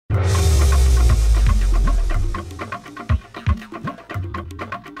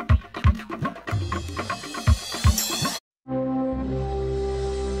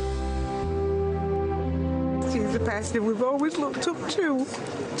that we've always looked up to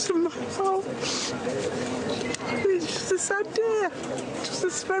somehow. It's just a sad day. Just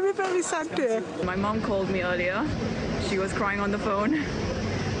a very, very sad day. My mom called me earlier. She was crying on the phone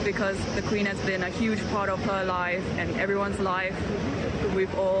because the Queen has been a huge part of her life and everyone's life.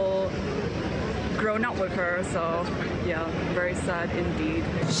 We've all grown up with her, so yeah, very sad indeed.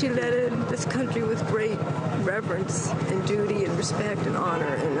 She led this country with great reverence and duty and respect and honor,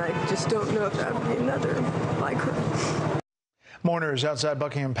 and I just don't know if there would be another like her. Mourners outside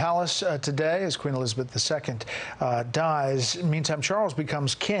Buckingham Palace today as Queen Elizabeth II dies. Meantime, Charles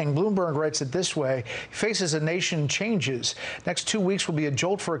becomes king. Bloomberg writes it this way: he faces a nation changes. Next 2 weeks will be a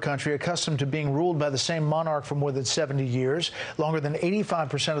jolt for a country accustomed to being ruled by the same monarch for more than 70 years. Longer than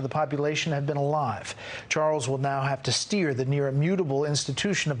 85% of the population have been alive. Charles will now have to steer the near immutable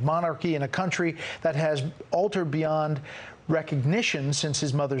institution of monarchy in a country that has altered beyond recognition since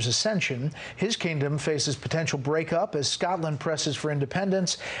his mother's ascension. His kingdom faces potential breakup as Scotland presses for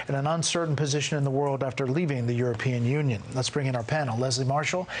independence and an uncertain position in the world after leaving the European Union. Let's bring in our panel. Leslie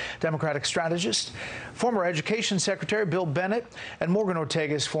Marshall, Democratic strategist, former Education Secretary Bill Bennett, and Morgan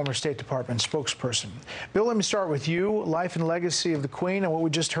Ortegas, former State Department spokesperson. Bill, let me start with you. Life and legacy of the Queen and what we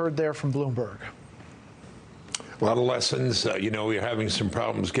just heard there from Bloomberg. A lot of lessons. You know, we're having some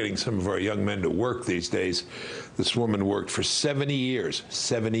problems getting some of our young men to work these days. This woman worked for 70 years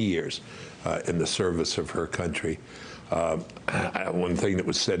in the service of her country. One thing that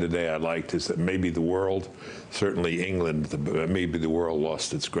was said today I liked is that maybe the world, certainly England, maybe the world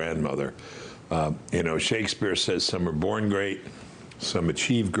lost its grandmother. You know, Shakespeare says some are born great, some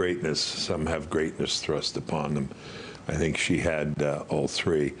achieve greatness, some have greatness thrust upon them. I think she had all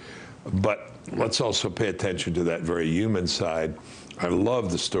three. But let's also pay attention to that very human side. I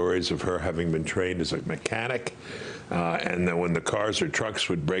love the stories of her having been trained as a mechanic, and then when the cars or trucks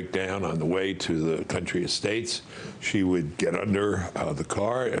would break down on the way to the country estates, she would get under the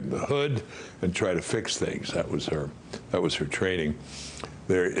car and the hood and try to fix things. That was her training.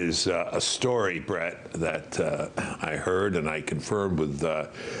 There is a story, Brett, that I heard and I confirmed with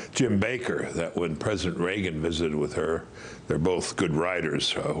Jim Baker, that when President Reagan visited with her, they're both good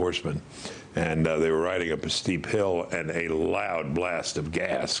riders, horsemen, and they were riding up a steep hill and a loud blast of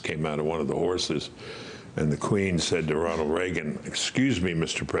gas came out of one of the horses. And the Queen said to Ronald Reagan, "Excuse me,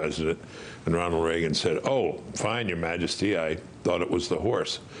 Mr. President." And Ronald Reagan said, "Oh, fine, Your Majesty, I thought it was the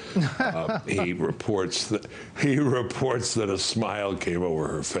horse." He reports that a smile came over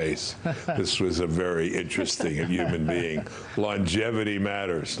her face. This was a very interesting human being. Longevity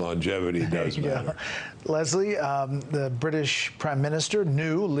matters. Longevity does matter. Leslie, the British Prime Minister,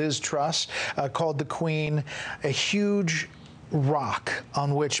 new Liz Truss, called the Queen a huge rock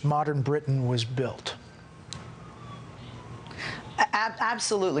on which modern Britain was built.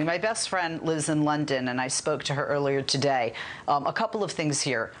 Absolutely. My best friend lives in London, and I spoke to her earlier today. A couple of things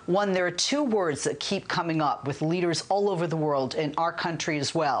here. One, there are two words that keep coming up with leaders all over the world, in our country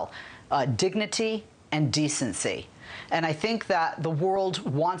as well: dignity and decency. And I think that the world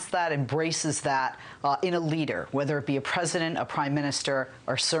wants that, embraces that in a leader, whether it be a president, a prime minister,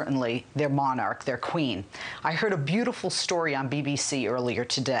 or certainly their monarch, their queen. I heard a beautiful story on BBC earlier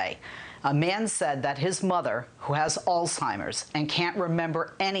today. A man said that his mother, who has Alzheimer's and can't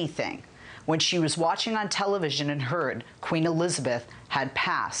remember anything, when she was watching on television and heard Queen Elizabeth had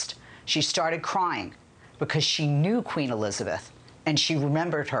passed, she started crying because she knew Queen Elizabeth and she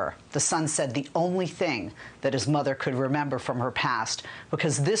remembered her. The son said the only thing that his mother could remember from her past,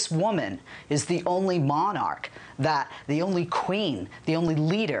 because this woman is the only monarch, the only queen, the only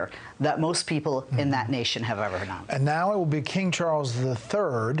leader that most people in that nation have ever known. And now it will be King Charles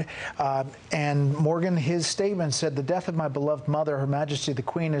III. And Morgan, his statement said, "The death of my beloved mother, Her Majesty the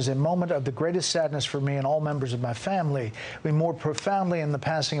Queen, is a moment of the greatest sadness for me and all members of my family. We mourn profoundly in the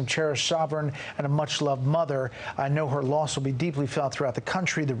passing of cherished sovereign and a much-loved mother. I know her loss will be deeply felt throughout the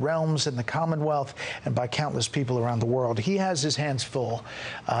country, the realms, and the Commonwealth, and by countless people around the world." He has his hands full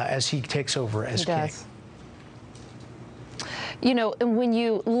as he takes over as king. You know, when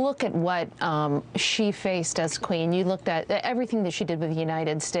you look at what she faced as queen, you looked at everything that she did with the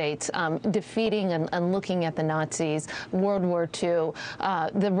United States, defeating and looking at the Nazis, World War II,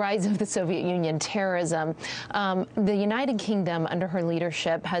 the rise of the Soviet Union, terrorism. The United Kingdom, under her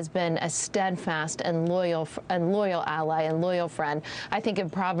leadership, has been a steadfast and loyal ally and loyal friend. I think in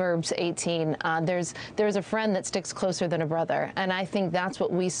Proverbs 18, there's a friend that sticks closer than a brother, and I think that's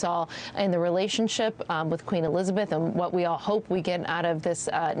what we saw in the relationship with Queen Elizabeth and what we all hope we get out of this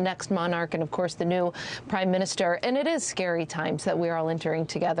next monarch, and of course the new prime minister. And it is scary times that we are all entering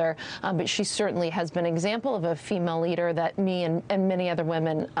together, but she certainly has been an example of a female leader that me and many other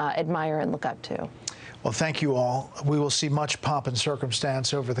women admire and look up to. Well, thank you all. We will see much pomp and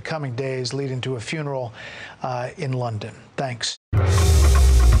circumstance over the coming days leading to a funeral in London. Thanks.